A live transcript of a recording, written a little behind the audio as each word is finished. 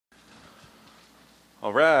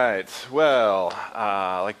All right. Well,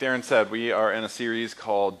 like Darren said, we are in a series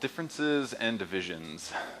called Differences and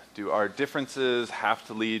Divisions. Do our differences have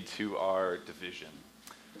to lead to our division?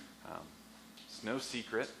 It's no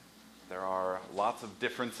secret. There are lots of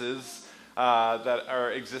differences that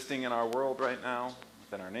are existing in our world right now,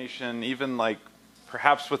 within our nation, even like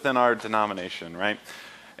perhaps within our denomination, right?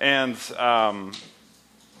 And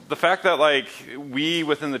the fact that like we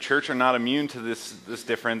within the church are not immune to this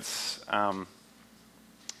difference,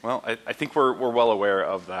 well, I think we're well aware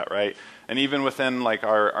of that, right? And even within like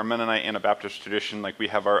our Mennonite Anabaptist tradition, like we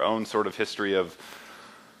have our own sort of history of,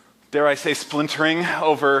 dare I say, splintering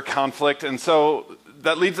over conflict. And so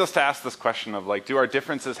that leads us to ask this question of like, do our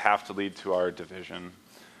differences have to lead to our division?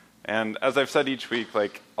 And as I've said each week,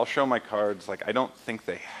 like I'll show my cards, like I don't think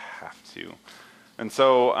they have to. And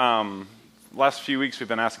so last few weeks we've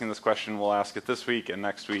been asking this question. We'll ask it this week and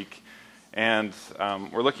next week. And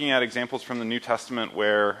we're looking at examples from the New Testament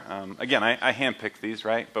where, again, I handpicked these,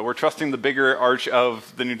 right? But we're trusting the bigger arch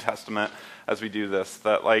of the New Testament as we do this,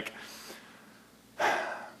 that like,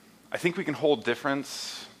 I think we can hold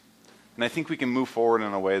difference, and I think we can move forward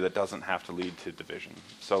in a way that doesn't have to lead to division.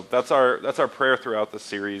 So that's our prayer throughout this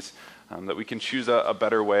series, that we can choose a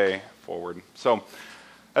better way forward. So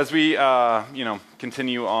as we,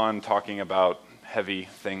 continue on talking about heavy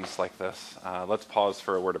things like this, let's pause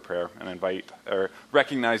for a word of prayer and invite or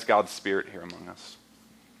recognize God's Spirit here among us.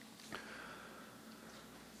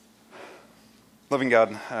 Loving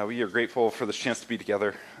God, we are grateful for this chance to be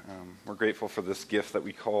together. We're grateful for this gift that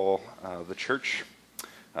we call the church.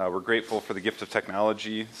 We're grateful for the gift of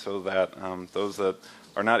technology so that those that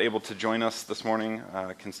are not able to join us this morning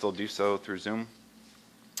can still do so through Zoom.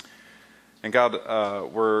 And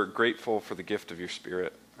God, we're grateful for the gift of your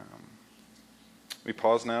Spirit. We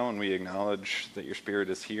pause now and we acknowledge that your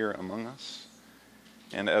Spirit is here among us.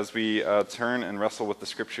 And as we turn and wrestle with the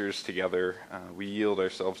Scriptures together, we yield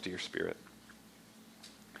ourselves to your Spirit.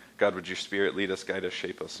 God, would your Spirit lead us, guide us,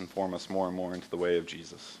 shape us, and form us more and more into the way of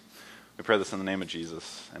Jesus. We pray this in the name of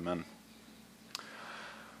Jesus. Amen.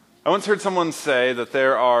 I once heard someone say that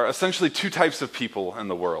there are essentially two types of people in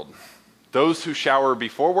the world. Those who shower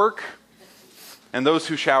before work and those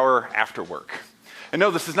who shower after work. And no,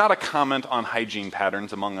 this is not a comment on hygiene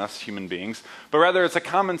patterns among us human beings, but rather it's a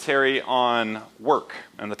commentary on work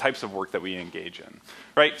and the types of work that we engage in,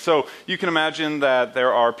 right? So you can imagine that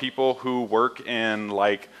there are people who work in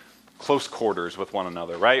like close quarters with one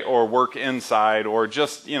another, right? Or work inside or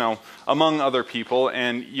just, among other people,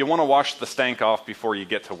 and you want to wash the stank off before you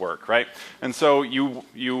get to work, right? And so you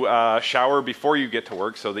shower before you get to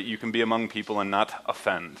work so that you can be among people and not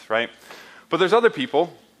offend, right? But there's other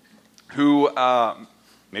people who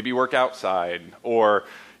maybe work outside or,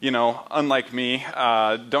 unlike me,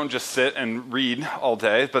 don't just sit and read all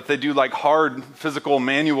day, but they do like hard physical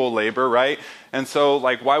manual labor, right? And so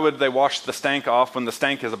like, why would they wash the stank off when the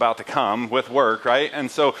stank is about to come with work, right?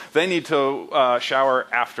 And so they need to shower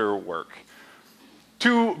after work.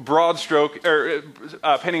 Painting in broad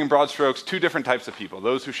strokes, two different types of people,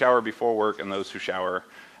 those who shower before work and those who shower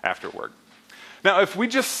after work. Now, if we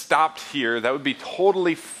just stopped here, that would be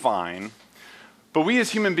totally fine. But we as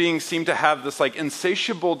human beings seem to have this like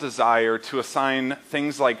insatiable desire to assign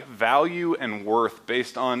things like value and worth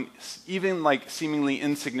based on even like seemingly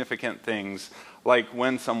insignificant things like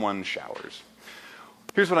when someone showers.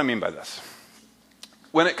 Here's what I mean by this.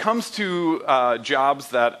 When it comes to jobs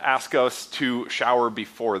that ask us to shower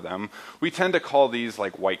before them, we tend to call these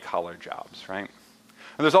like white-collar jobs, right?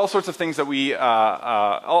 And there's all sorts of things that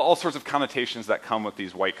all sorts of connotations that come with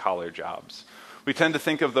these white-collar jobs. We tend to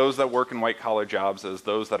think of those that work in white-collar jobs as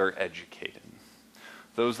those that are educated,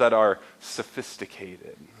 those that are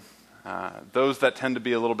sophisticated, those that tend to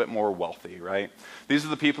be a little bit more wealthy, right? These are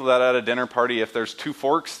the people that at a dinner party, if there's two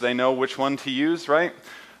forks, they know which one to use, right?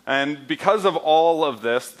 And because of all of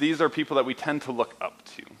this, these are people that we tend to look up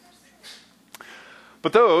to.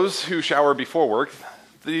 But those who shower before work,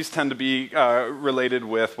 these tend to be related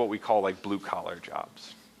with what we call like blue-collar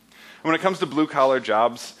jobs. And when it comes to blue-collar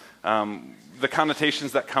jobs, the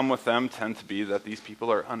connotations that come with them tend to be that these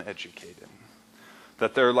people are uneducated,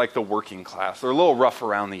 that they're like the working class. They're a little rough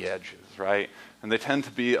around the edges, right? And they tend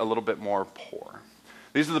to be a little bit more poor.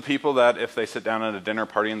 These are the people that if they sit down at a dinner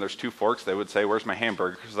party and there's two forks, they would say, "Where's my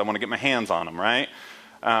hamburger?" Because I want to get my hands on them, right?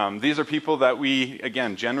 These are people that we,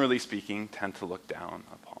 again, generally speaking, tend to look down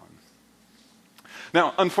upon.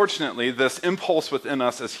 Now, unfortunately, this impulse within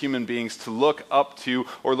us as human beings to look up to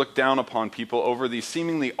or look down upon people over these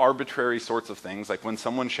seemingly arbitrary sorts of things, like when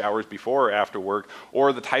someone showers before or after work,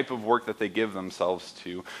 or the type of work that they give themselves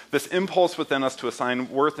to, this impulse within us to assign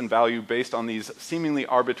worth and value based on these seemingly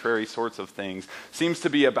arbitrary sorts of things seems to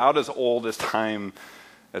be about as old as time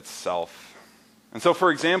itself. And so,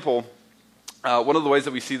 for example, one of the ways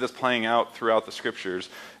that we see this playing out throughout the scriptures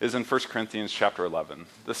is in 1 Corinthians chapter 11.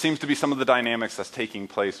 This seems to be some of the dynamics that's taking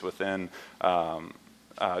place within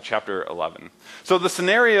chapter 11. So the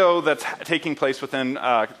scenario that's taking place within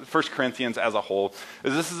 1 Corinthians as a whole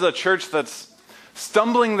is this is a church that's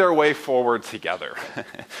stumbling their way forward together.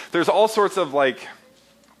 There's all sorts of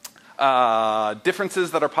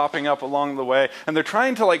differences that are popping up along the way, and they're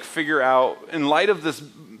trying to figure out, in light of this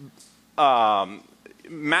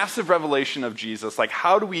massive revelation of Jesus,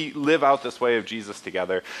 how do we live out this way of Jesus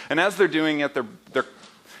together? And as they're doing it,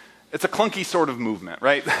 it's a clunky sort of movement,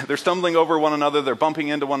 right? They're stumbling over one another, they're bumping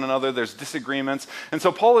into one another, there's disagreements. And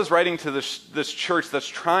so Paul is writing to this church that's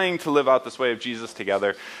trying to live out this way of Jesus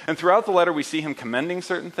together. And throughout the letter, we see him commending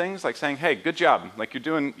certain things, like saying, hey, good job,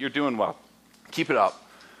 you're doing well. Keep it up.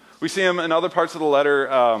 We see him in other parts of the letter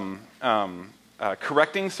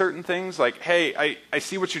correcting certain things, like, hey, I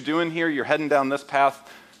see what you're doing here, you're heading down this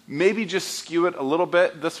path, maybe just skew it a little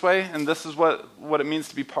bit this way, and this is what it means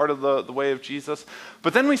to be part of the way of Jesus.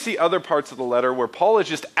 But then we see other parts of the letter where Paul is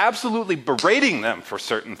just absolutely berating them for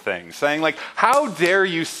certain things, saying, how dare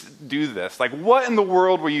you do this? What in the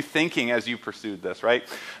world were you thinking as you pursued this, right?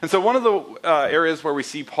 And so one of the areas where we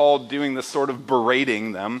see Paul doing this sort of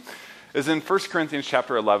berating them is in 1 Corinthians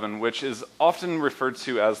chapter 11, which is often referred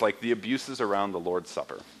to as the abuses around the Lord's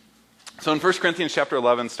Supper. So in 1 Corinthians chapter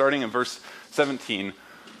 11, starting in verse 17,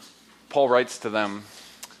 Paul writes to them,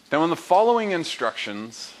 "Now in the following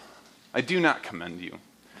instructions, I do not commend you,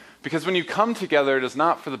 because when you come together, it is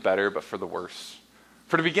not for the better, but for the worse.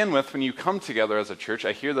 For to begin with, when you come together as a church,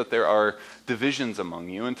 I hear that there are divisions among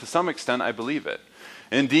you, and to some extent I believe it.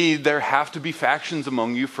 Indeed, there have to be factions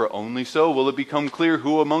among you, for only so will it become clear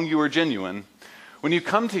who among you are genuine. When you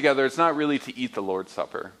come together, it's not really to eat the Lord's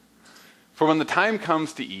Supper. For when the time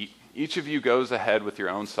comes to eat, each of you goes ahead with your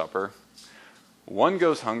own supper. One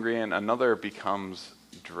goes hungry and another becomes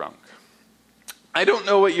drunk." I don't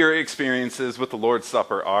know what your experiences with the Lord's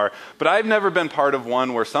Supper are, but I've never been part of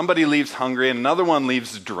one where somebody leaves hungry and another one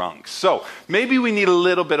leaves drunk. So maybe we need a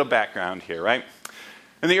little bit of background here, right?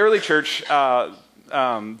 In the early church,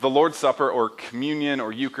 the Lord's Supper or communion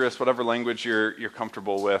or Eucharist, whatever language you're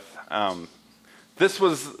comfortable with, this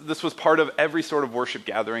was part of every sort of worship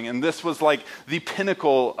gathering, and this was the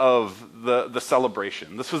pinnacle of the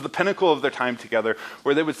celebration. This was the pinnacle of their time together,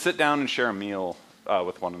 where they would sit down and share a meal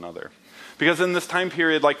with one another. Because in this time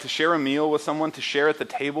period, to share a meal with someone, to share at the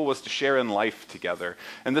table, was to share in life together.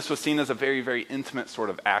 And this was seen as a very, very intimate sort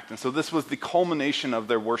of act. And so this was the culmination of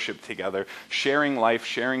their worship together, sharing life,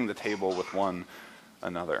 sharing the table with one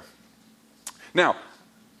another. Now,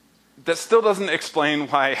 that still doesn't explain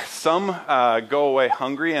why some go away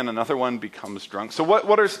hungry and another one becomes drunk. So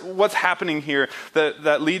what's happening here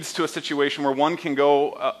that leads to a situation where one can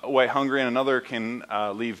go away hungry and another can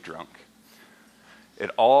leave drunk? It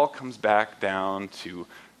all comes back down to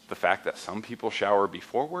the fact that some people shower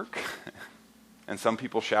before work and some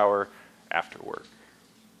people shower after work.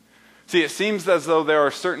 See, it seems as though there are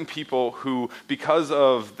certain people who, because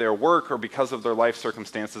of their work or because of their life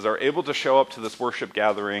circumstances, are able to show up to this worship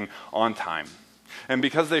gathering on time. And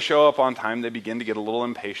because they show up on time, they begin to get a little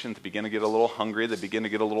impatient, they begin to get a little hungry, they begin to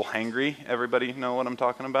get a little hangry. Everybody know what I'm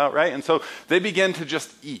talking about, right? And so they begin to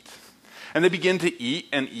just eat. And they begin to eat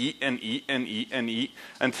and eat and eat and eat and eat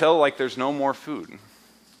until there's no more food.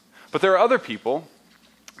 But there are other people,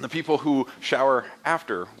 the people who shower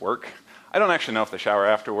after work. I don't actually know if they shower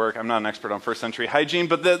after work. I'm not an expert on first century hygiene,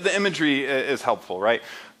 but the imagery is helpful, right?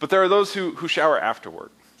 But there are those who shower after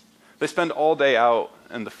work. They spend all day out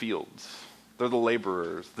in the fields. They're the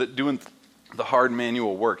laborers that doing the hard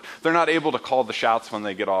manual work. They're not able to call the shots when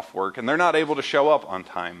they get off work, and they're not able to show up on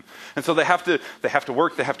time. And so they have to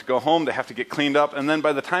work, they have to go home, they have to get cleaned up, and then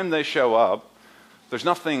by the time they show up, there's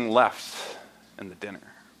nothing left in the dinner.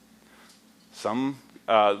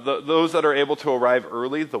 Those that are able to arrive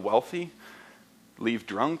early, the wealthy, leave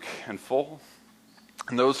drunk and full.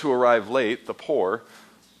 And those who arrive late, the poor,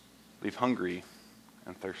 leave hungry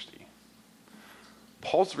and thirsty.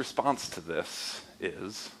 Paul's response to this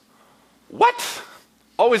is, what?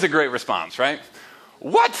 Always a great response, right?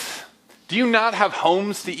 What? Do you not have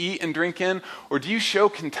homes to eat and drink in? Or do you show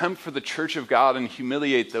contempt for the church of God and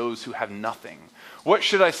humiliate those who have nothing? What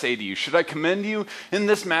should I say to you? Should I commend you? In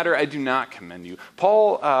this matter, I do not commend you.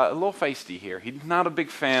 Paul, a little feisty here. He's not a big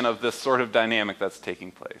fan of this sort of dynamic that's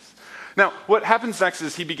taking place. Now, what happens next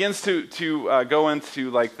is he begins to go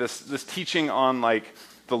into like this teaching on like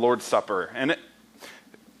the Lord's Supper. And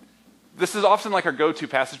this is often like our go-to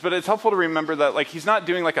passage, but it's helpful to remember that like he's not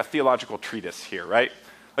doing like a theological treatise here, right?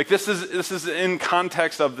 Like this is in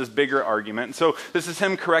context of this bigger argument. And so this is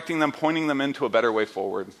him correcting them, pointing them into a better way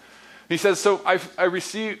forward. He says, so I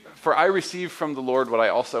received from the Lord what I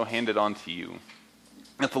also handed on to you.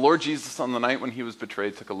 That the Lord Jesus on the night when he was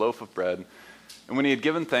betrayed took a loaf of bread, and when he had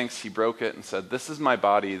given thanks, he broke it and said, "This is my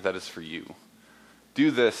body that is for you.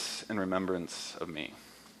 Do this in remembrance of me."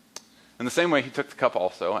 In the same way, he took the cup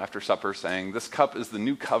also after supper, saying, "This cup is the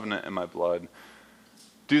new covenant in my blood.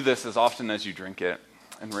 Do this as often as you drink it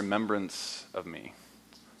in remembrance of me.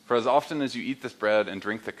 For as often as you eat this bread and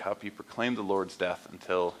drink the cup, you proclaim the Lord's death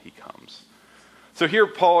until he comes." So here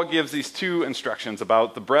Paul gives these two instructions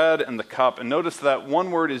about the bread and the cup, and notice that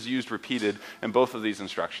one word is used repeated in both of these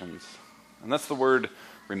instructions, and that's the word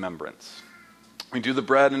remembrance. We do the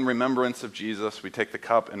bread in remembrance of Jesus. We take the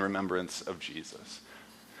cup in remembrance of Jesus.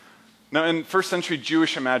 Now, in first century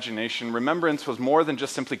Jewish imagination, remembrance was more than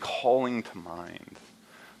just simply calling to mind.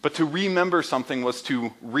 But to remember something was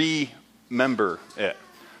to remember it,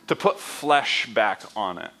 to put flesh back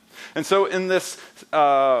on it. And so in this,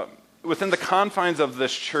 within the confines of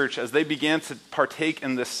this church, as they began to partake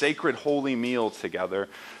in this sacred holy meal together,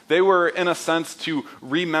 they were, in a sense, to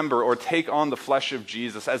remember or take on the flesh of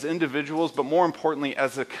Jesus as individuals, but more importantly,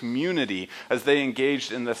 as a community, as they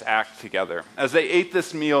engaged in this act together. As they ate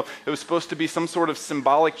this meal, it was supposed to be some sort of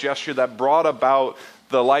symbolic gesture that brought about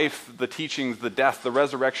the life, the teachings, the death, the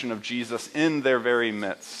resurrection of Jesus in their very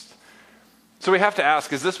midst. So we have to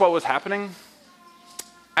ask, is this what was happening?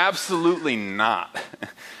 Absolutely not.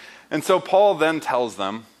 And so Paul then tells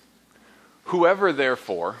them, "Whoever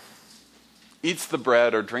therefore eats the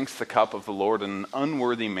bread or drinks the cup of the Lord in an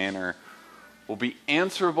unworthy manner will be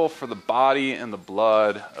answerable for the body and the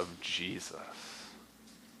blood of Jesus."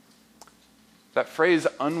 That phrase,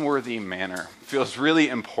 unworthy manner, feels really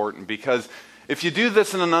important because if you do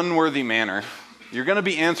this in an unworthy manner, you're going to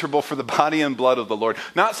be answerable for the body and blood of the Lord.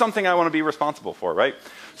 Not something I want to be responsible for, right?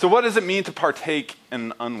 So what does it mean to partake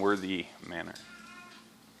in an unworthy manner?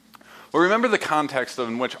 Well, remember the context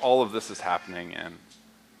in which all of this is happening in.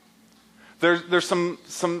 There's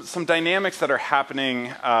some dynamics that are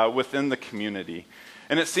happening within the community.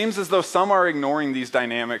 And it seems as though some are ignoring these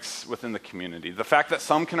dynamics within the community. The fact that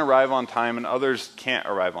some can arrive on time and others can't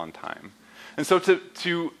arrive on time. And so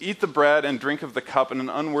to eat the bread and drink of the cup in an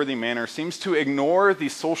unworthy manner seems to ignore the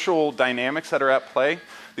social dynamics that are at play,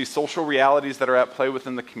 these social realities that are at play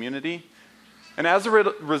within the community. And as a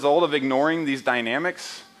result of ignoring these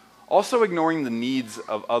dynamics, also ignoring the needs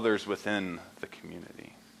of others within the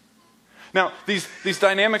community. Now, these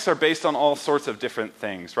dynamics are based on all sorts of different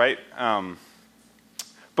things, right?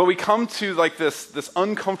 But we come to like this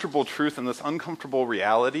uncomfortable truth and this uncomfortable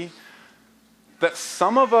reality that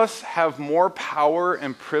some of us have more power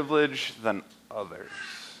and privilege than others.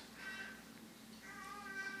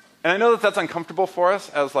 And I know that that's uncomfortable for us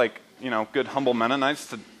as like, good humble Mennonites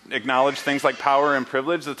to acknowledge things like power and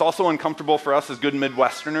privilege. It's also uncomfortable for us as good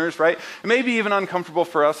Midwesterners, right? It may be even uncomfortable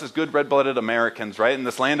for us as good red-blooded Americans, right? In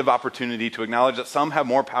this land of opportunity to acknowledge that some have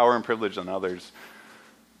more power and privilege than others.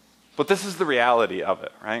 But this is the reality of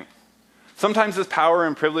it, right? Sometimes this power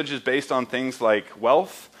and privilege is based on things like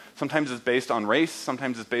wealth. Sometimes it's based on race,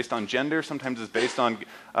 sometimes it's based on gender, sometimes it's based on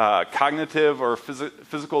cognitive or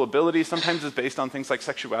physical ability, sometimes it's based on things like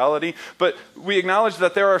sexuality. But we acknowledge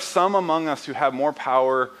that there are some among us who have more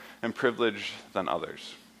power and privilege than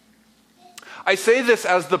others. I say this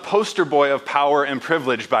as the poster boy of power and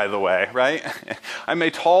privilege, by the way, right? I'm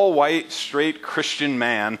a tall, white, straight Christian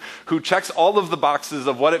man who checks all of the boxes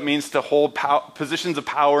of what it means to hold positions of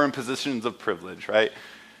power and positions of privilege, right?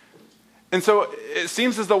 And so it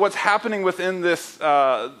seems as though what's happening within this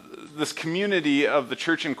community of the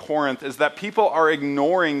church in Corinth is that people are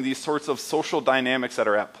ignoring these sorts of social dynamics that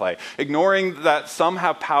are at play, ignoring that some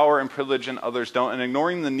have power and privilege and others don't, and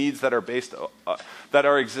ignoring the needs that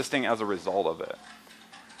are existing as a result of it.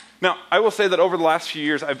 Now, I will say that over the last few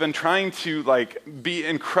years, I've been trying to be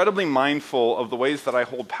incredibly mindful of the ways that I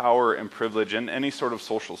hold power and privilege in any sort of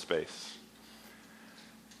social space.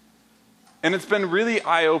 And it's been really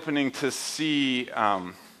eye-opening to see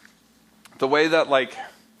the way that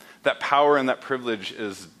that power and that privilege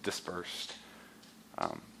is dispersed.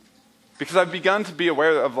 Because I've begun to be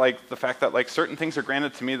aware of the fact that certain things are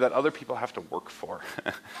granted to me that other people have to work for.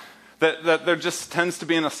 That there just tends to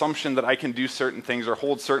be an assumption that I can do certain things or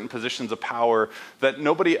hold certain positions of power that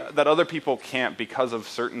other people can't because of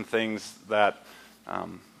certain things that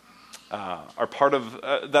are part of,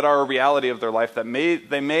 that are a reality of their life that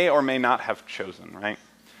they may or may not have chosen, right?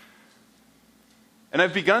 And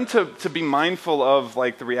I've begun to be mindful of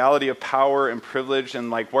like the reality of power and privilege and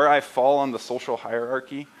like where I fall on the social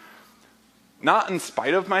hierarchy, not in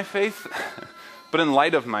spite of my faith, but in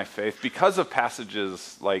light of my faith, because of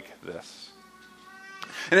passages like this.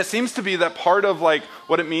 And it seems to be that part of like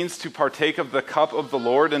what it means to partake of the cup of the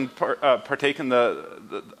Lord and partake in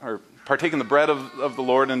the bread of the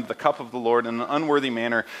Lord and the cup of the Lord in an unworthy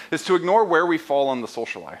manner is to ignore where we fall on the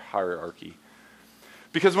social hierarchy.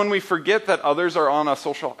 Because when we forget that others are on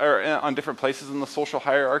on different places in the social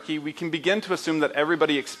hierarchy, we can begin to assume that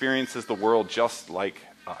everybody experiences the world just like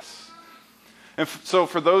us. And so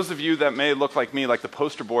for those of you that may look like me, like the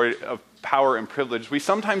poster boy of power and privilege, we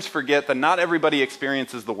sometimes forget that not everybody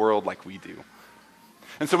experiences the world like we do.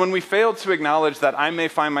 And so when we fail to acknowledge that I may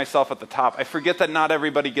find myself at the top, I forget that not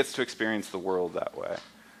everybody gets to experience the world that way.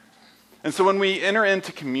 And so when we enter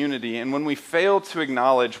into community and when we fail to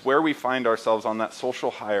acknowledge where we find ourselves on that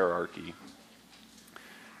social hierarchy,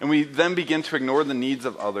 and we then begin to ignore the needs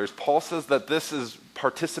of others, Paul says that this is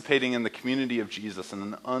participating in the community of Jesus in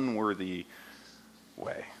an unworthy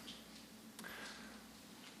way.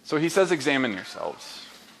 So he says, examine yourselves.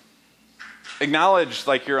 Acknowledge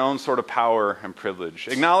like your own sort of power and privilege.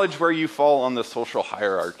 Acknowledge where you fall on the social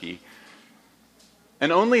hierarchy.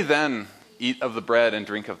 And only then eat of the bread and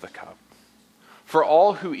drink of the cup. For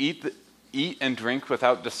all who eat and drink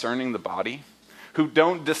without discerning the body, who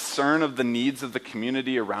don't discern of the needs of the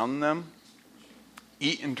community around them,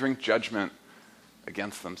 eat and drink judgment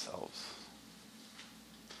against themselves.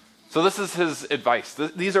 So this is his advice.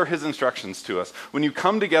 These are his instructions to us. When you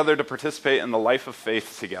come together to participate in the life of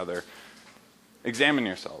faith together, examine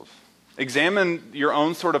yourselves. Examine your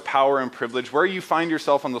own sort of power and privilege, where you find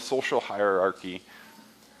yourself on the social hierarchy,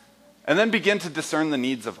 and then begin to discern the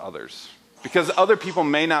needs of others. Because other people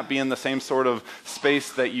may not be in the same sort of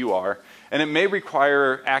space that you are, and it may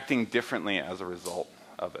require acting differently as a result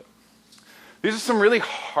of it. These are some really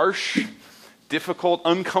harsh, difficult,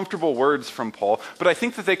 uncomfortable words from Paul, but I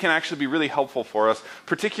think that they can actually be really helpful for us,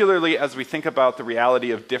 particularly as we think about the reality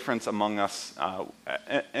of difference among us,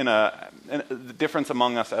 the difference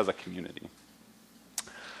among us as a community.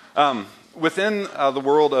 Within the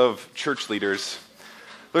world of church leaders,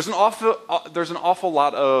 there's an awful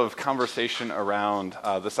lot of conversation around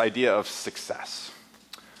this idea of success.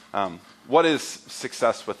 What is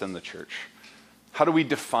success within the church? How do we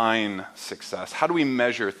define success? How do we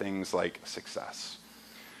measure things like success?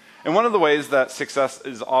 And one of the ways that success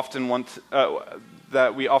is often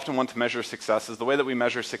that we often want to measure success is the way that we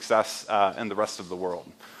measure success in the rest of the world,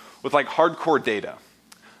 with like hardcore data,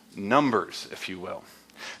 numbers, if you will.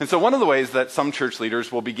 And so one of the ways that some church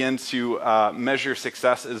leaders will begin to measure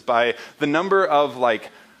success is by the number of like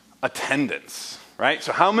attendance. Right?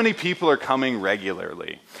 So how many people are coming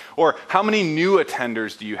regularly? Or how many new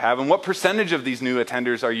attenders do you have? And what percentage of these new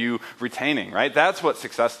attenders are you retaining? Right? That's what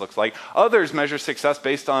success looks like. Others measure success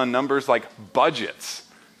based on numbers like budgets.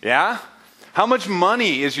 Yeah? How much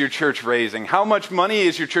money is your church raising? How much money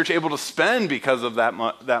is your church able to spend because of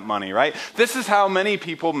that money, right? This is how many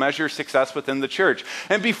people measure success within the church.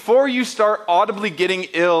 And before you start audibly getting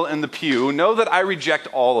ill in the pew, know that I reject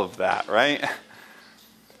all of that, right?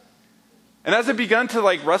 And as I begun to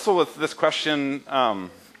like wrestle with this question,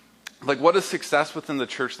 like what does success within the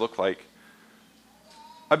church look like?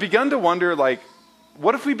 I begun to wonder, like,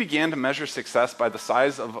 what if we began to measure success by the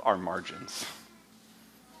size of our margins?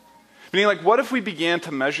 Meaning, like, what if we began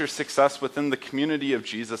to measure success within the community of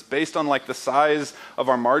Jesus based on like the size of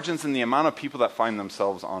our margins and the amount of people that find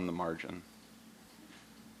themselves on the margin?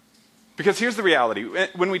 Because here's the reality.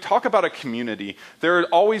 When we talk about a community, there are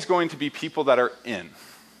always going to be people that are in.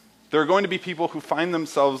 There are going to be people who find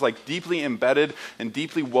themselves like deeply embedded and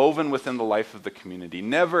deeply woven within the life of the community,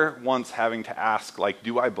 never once having to ask, like,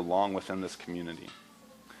 do I belong within this community?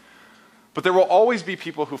 But there will always be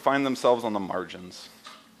people who find themselves on the margins,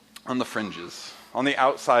 on the fringes, on the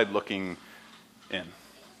outside looking in.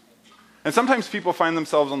 And sometimes people find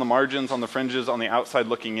themselves on the margins, on the fringes, on the outside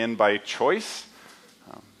looking in by choice.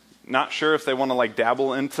 Not sure if they want to like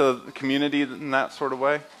dabble into the community in that sort of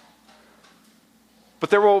way. But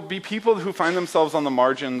there will be people who find themselves on the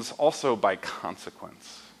margins also by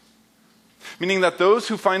consequence. Meaning that those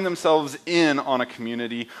who find themselves in on a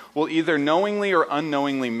community will either knowingly or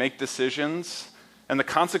unknowingly make decisions, and the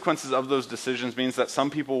consequences of those decisions means that some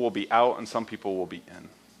people will be out and some people will be in.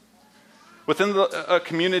 Within a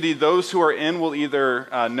community, those who are in will either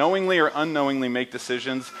knowingly or unknowingly make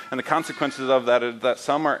decisions, and the consequences of that are that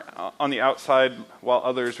some are on the outside while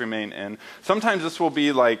others remain in. Sometimes this will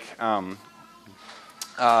be like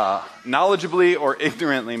knowledgeably or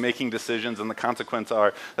ignorantly making decisions, and the consequences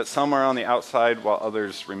are that some are on the outside while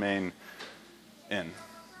others remain in.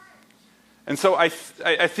 And so I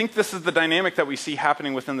think this is the dynamic that we see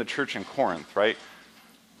happening within the church in Corinth, right?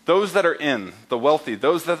 Those that are in, the wealthy,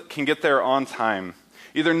 those that can get there on time,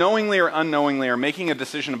 either knowingly or unknowingly are making a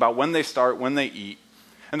decision about when they start, when they eat.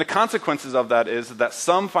 And the consequences of that is that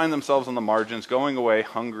some find themselves on the margins, going away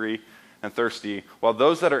hungry and thirsty, while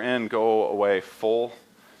those that are in go away full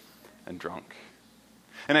and drunk.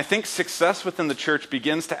 And I think success within the church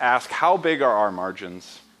begins to ask, how big are our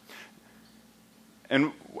margins?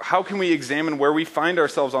 And how can we examine where we find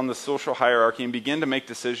ourselves on the social hierarchy and begin to make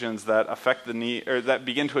decisions that affect the need, or that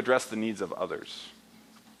begin to address the needs of others?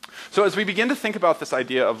 So as we begin to think about this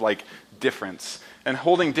idea of like difference and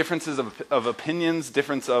holding differences of opinions,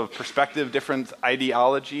 difference of perspective, different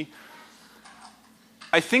ideology,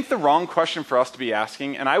 I think the wrong question for us to be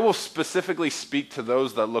asking, and I will specifically speak to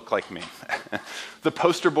those that look like me, the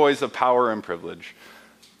poster boys of power and privilege.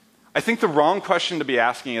 I think the wrong question to be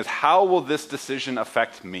asking is, how will this decision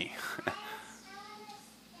affect me?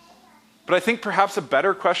 But I think perhaps a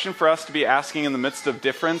better question for us to be asking in the midst of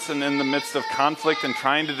difference and in the midst of conflict and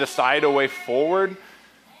trying to decide a way forward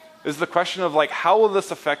is the question of, like, how will this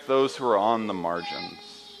affect those who are on the margins?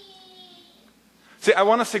 See, I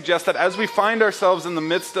want to suggest that as we find ourselves in the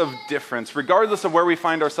midst of difference, regardless of where we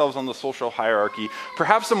find ourselves on the social hierarchy,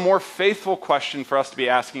 perhaps a more faithful question for us to be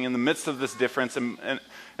asking in the midst of this difference and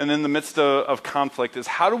in the midst of conflict is,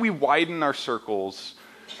 how do we widen our circles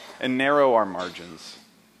and narrow our margins?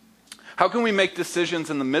 How can we make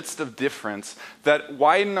decisions in the midst of difference that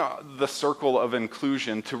widen the circle of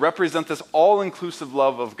inclusion to represent this all-inclusive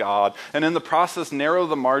love of God, and in the process narrow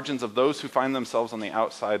the margins of those who find themselves on the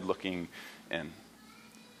outside looking in?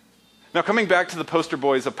 Now, coming back to the poster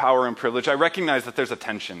boys of power and privilege, I recognize that there's a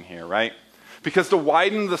tension here, right? Because to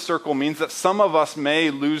widen the circle means that some of us may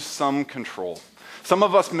lose some control. Some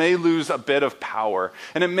of us may lose a bit of power,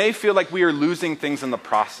 and it may feel like we are losing things in the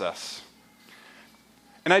process.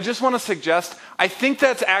 And I just want to suggest, I think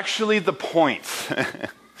that's actually the point.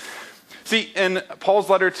 See, in Paul's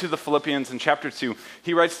letter to the Philippians in chapter 2,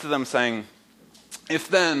 he writes to them saying, "If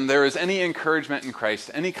then there is any encouragement in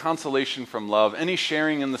Christ, any consolation from love, any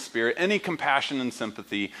sharing in the Spirit, any compassion and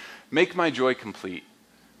sympathy, make my joy complete.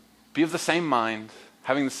 Be of the same mind,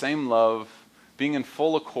 having the same love, being in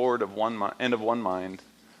full accord of one mind.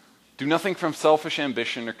 Do nothing from selfish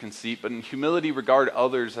ambition or conceit, but in humility regard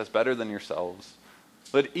others as better than yourselves.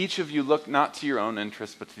 Let each of you look not to your own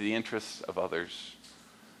interests, but to the interests of others.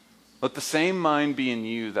 Let the same mind be in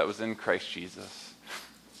you that was in Christ Jesus."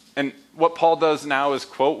 And what Paul does now is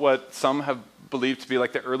quote what some have believed to be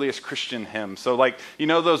like the earliest Christian hymn. So, like, you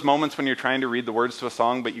know those moments when you're trying to read the words to a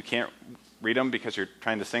song, but you can't read them because you're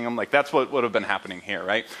trying to sing them? Like, that's what would have been happening here,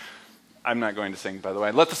 right? I'm not going to sing, by the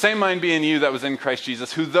way. "Let the same mind be in you that was in Christ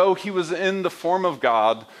Jesus, who though he was in the form of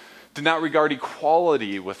God, did not regard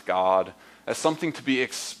equality with God as something to be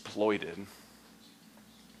exploited,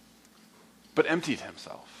 but emptied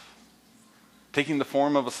himself, taking the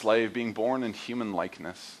form of a slave, being born in human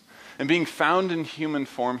likeness. And being found in human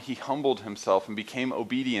form, he humbled himself and became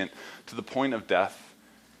obedient to the point of death,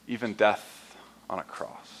 even death on a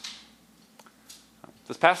cross."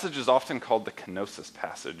 This passage is often called the kenosis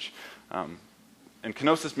passage. And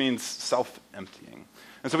kenosis means self-emptying.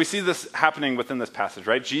 And so we see this happening within this passage,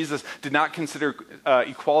 right? Jesus did not consider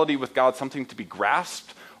equality with God something to be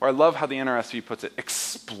grasped, or I love how the NRSV puts it,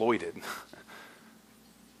 exploited.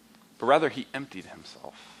 But rather, he emptied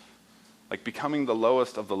himself, like becoming the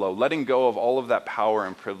lowest of the low, letting go of all of that power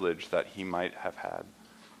and privilege that he might have had.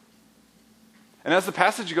 And as the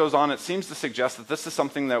passage goes on, it seems to suggest that this is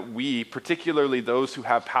something that we, particularly those who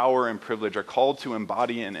have power and privilege, are called to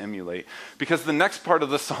embody and emulate. Because the next part of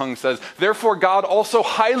the song says, "Therefore God also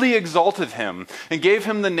highly exalted him and gave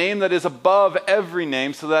him the name that is above every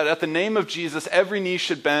name, so that at the name of Jesus every knee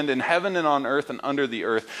should bend in heaven and on earth and under the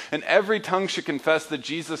earth, and every tongue should confess that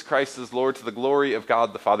Jesus Christ is Lord, to the glory of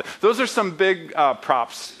God the Father." Those are some big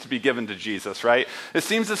props to be given to Jesus, right? It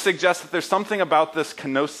seems to suggest that there's something about this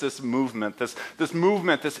kenosis movement, this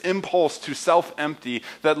movement, this impulse to self-empty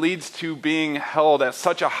that leads to being held at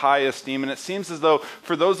such a high esteem. And it seems as though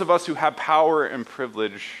for those of us who have power and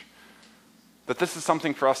privilege, that this is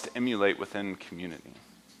something for us to emulate within community.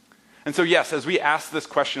 And so yes, as we ask this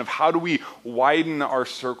question of how do we widen our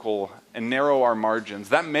circle and narrow our margins,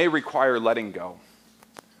 that may require letting go.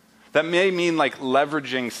 That may mean like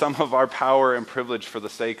leveraging some of our power and privilege for the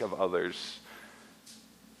sake of others.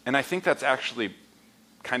 And I think that's actually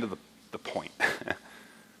kind of the point.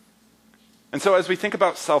 And so as we think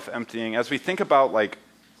about self-emptying, as we think about like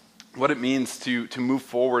what it means to move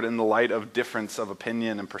forward in the light of difference of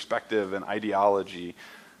opinion and perspective and ideology,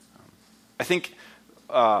 I think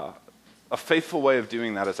a faithful way of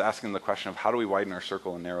doing that is asking the question of how do we widen our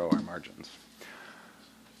circle and narrow our margins?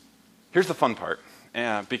 Here's the fun part.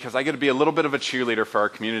 Because I get to be a little bit of a cheerleader for our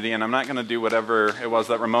community, and I'm not going to do whatever it was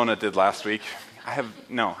that Ramona did last week. I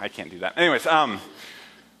can't do that. Anyways,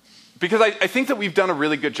 because I think that we've done a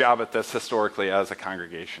really good job at this historically as a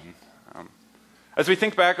congregation. As we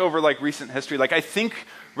think back over like recent history, like I think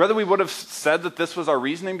whether we would have said that this was our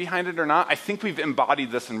reasoning behind it or not, I think we've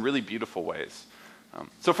embodied this in really beautiful ways.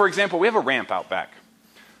 So for example, we have a ramp out back.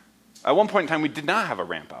 At one point in time, we did not have a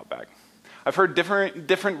ramp out back. I've heard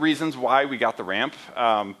different reasons why we got the ramp,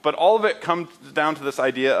 but all of it comes down to this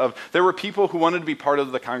idea of there were people who wanted to be part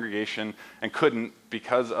of the congregation and couldn't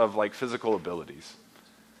because of like physical abilities.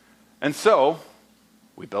 And so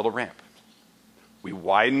we built a ramp. We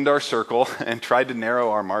widened our circle and tried to narrow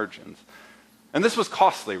our margins. And this was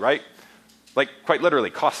costly, right? Like quite literally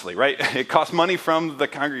costly, right? It cost money from the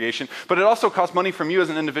congregation, but it also cost money from you as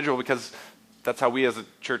an individual because that's how we as a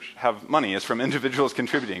church have money, is from individuals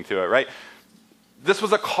contributing to it, right? This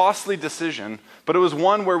was a costly decision, but it was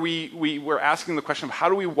one where we were asking the question of how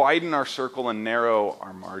do we widen our circle and narrow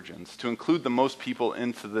our margins to include the most people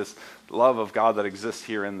into this love of God that exists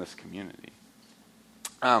here in this community.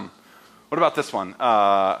 What about this one?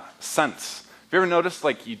 Scents. Have you ever noticed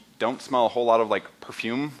like you don't smell a whole lot of like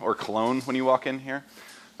perfume or cologne when you walk in here?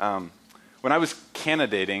 When I was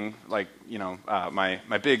candidating, like,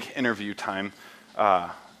 my big interview time,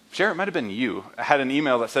 Jared, it might have been you, I had an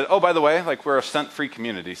email that said, oh, by the way, like we're a scent-free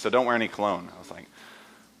community, so don't wear any cologne. I was like,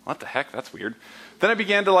 what the heck? That's weird. Then I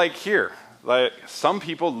began to like hear, like some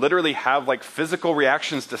people literally have like physical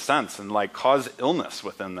reactions to scents and like cause illness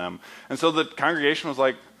within them. And so the congregation was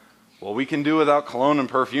like, well, we can do without cologne and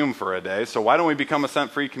perfume for a day, so why don't we become a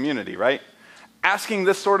scent-free community, right? Asking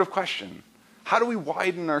this sort of question. How do we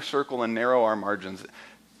widen our circle and narrow our margins?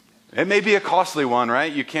 It may be a costly one, right?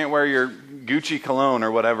 You can't wear your Gucci cologne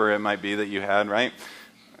or whatever it might be that you had, right?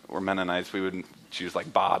 We're Mennonites. We would choose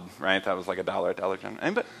like Bod, right? That was like $1 at Dollar General.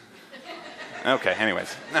 Anybody? Okay,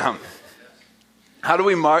 anyways. How do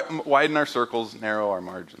we widen our circles, narrow our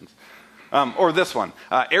margins? Or this one,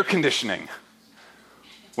 air conditioning.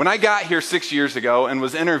 When I got here 6 years ago and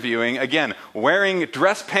was interviewing, again, wearing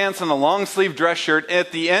dress pants and a long sleeve dress shirt,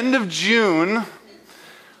 at the end of June,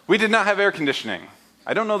 we did not have air conditioning.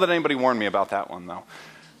 I don't know that anybody warned me about that one, though.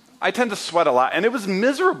 I tend to sweat a lot, and it was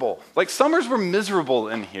miserable. Like, summers were miserable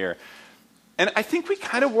in here. And I think we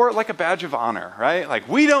kind of wore it like a badge of honor, right? Like,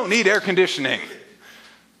 we don't need air conditioning.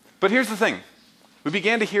 But here's the thing. We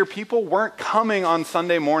began to hear people weren't coming on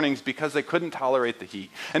Sunday mornings because they couldn't tolerate the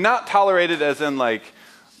heat. And not tolerate it as in, like,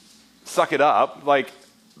 suck it up. Like,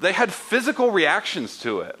 they had physical reactions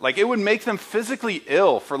to it. Like, it would make them physically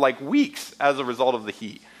ill for, like, weeks as a result of the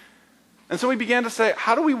heat. And so we began to say,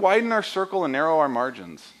 how do we widen our circle and narrow our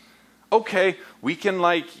margins? Okay, we can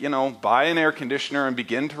buy an air conditioner and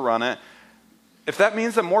begin to run it if that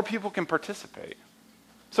means that more people can participate.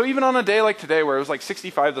 So even on a day like today where it was like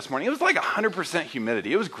 65 this morning, it was like 100%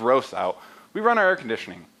 humidity. It was gross out. We run our air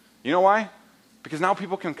conditioning. You know why? Because now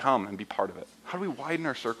people can come and be part of it. How do we widen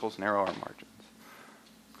our circles, narrow our margins?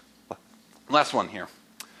 Last one here.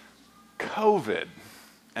 COVID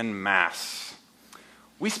and masks.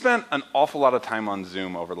 We spent an awful lot of time on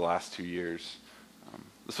Zoom over the last 2 years.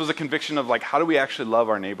 This was a conviction of how do we actually love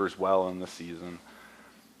our neighbors well in this season?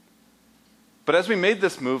 But as we made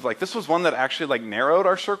this move, this was one that actually narrowed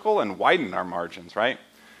our circle and widened our margins, right?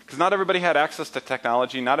 Because not everybody had access to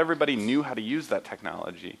technology. Not everybody knew how to use that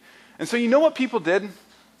technology. And so you know what people did?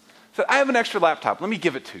 Said, I have an extra laptop. Let me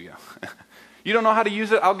give it to you. You don't know how to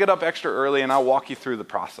use it? I'll get up extra early and I'll walk you through the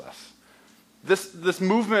process. This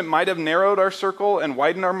movement might have narrowed our circle and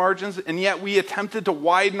widened our margins, and yet we attempted to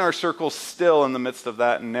widen our circle still in the midst of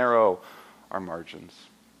that and narrow our margins.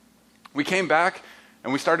 We came back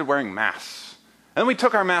and we started wearing masks. And then we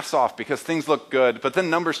took our masks off because things looked good, but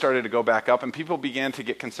then numbers started to go back up and people began to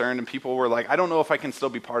get concerned and people were like, I don't know if I can still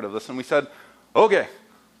be part of this. And we said, okay,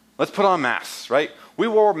 let's put on masks, right? We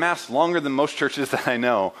wore masks longer than most churches that I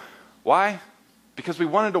know. Why? Because we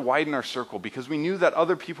wanted to widen our circle, because we knew that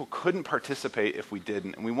other people couldn't participate if we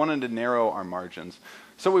didn't, and we wanted to narrow our margins.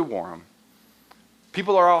 So we wore them.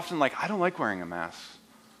 People are often like, I don't like wearing a mask.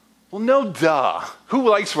 Well, no duh. Who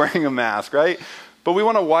likes wearing a mask, right? But we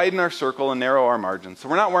want to widen our circle and narrow our margins. So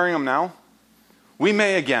we're not wearing them now. We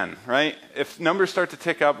may again, right? If numbers start to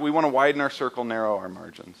tick up, we want to widen our circle, narrow our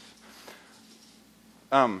margins.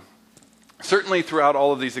 Certainly throughout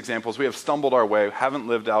all of these examples, we have stumbled our way, haven't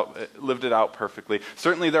lived it out perfectly.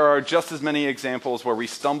 Certainly there are just as many examples where we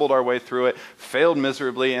stumbled our way through it, failed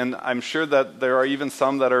miserably, and I'm sure that there are even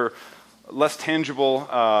some that are less tangible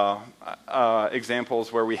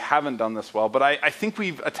examples where we haven't done this well. But I think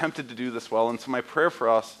we've attempted to do this well, and so my prayer for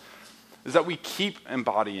us is that we keep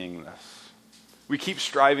embodying this. We keep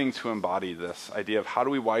striving to embody this idea of how do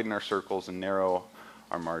we widen our circles and narrow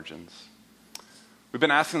our margins. We've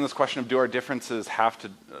been asking this question of, do our differences have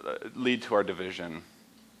to lead to our division?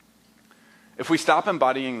 If we stop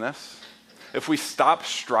embodying this, if we stop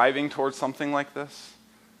striving towards something like this,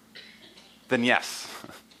 then yes,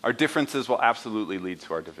 our differences will absolutely lead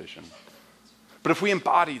to our division. But if we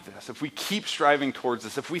embody this, if we keep striving towards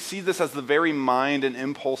this, if we see this as the very mind and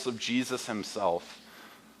impulse of Jesus himself,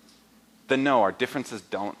 then no, our differences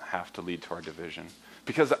don't have to lead to our division.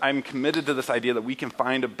 Because I'm committed to this idea that we can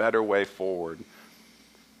find a better way forward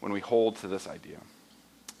when we hold to this idea.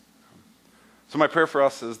 So my prayer for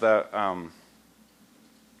us is that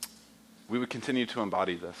we would continue to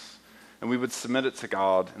embody this, and we would submit it to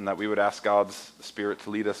God, and that we would ask God's Spirit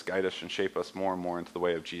to lead us, guide us, and shape us more and more into the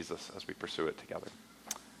way of Jesus as we pursue it together.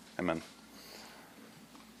 Amen.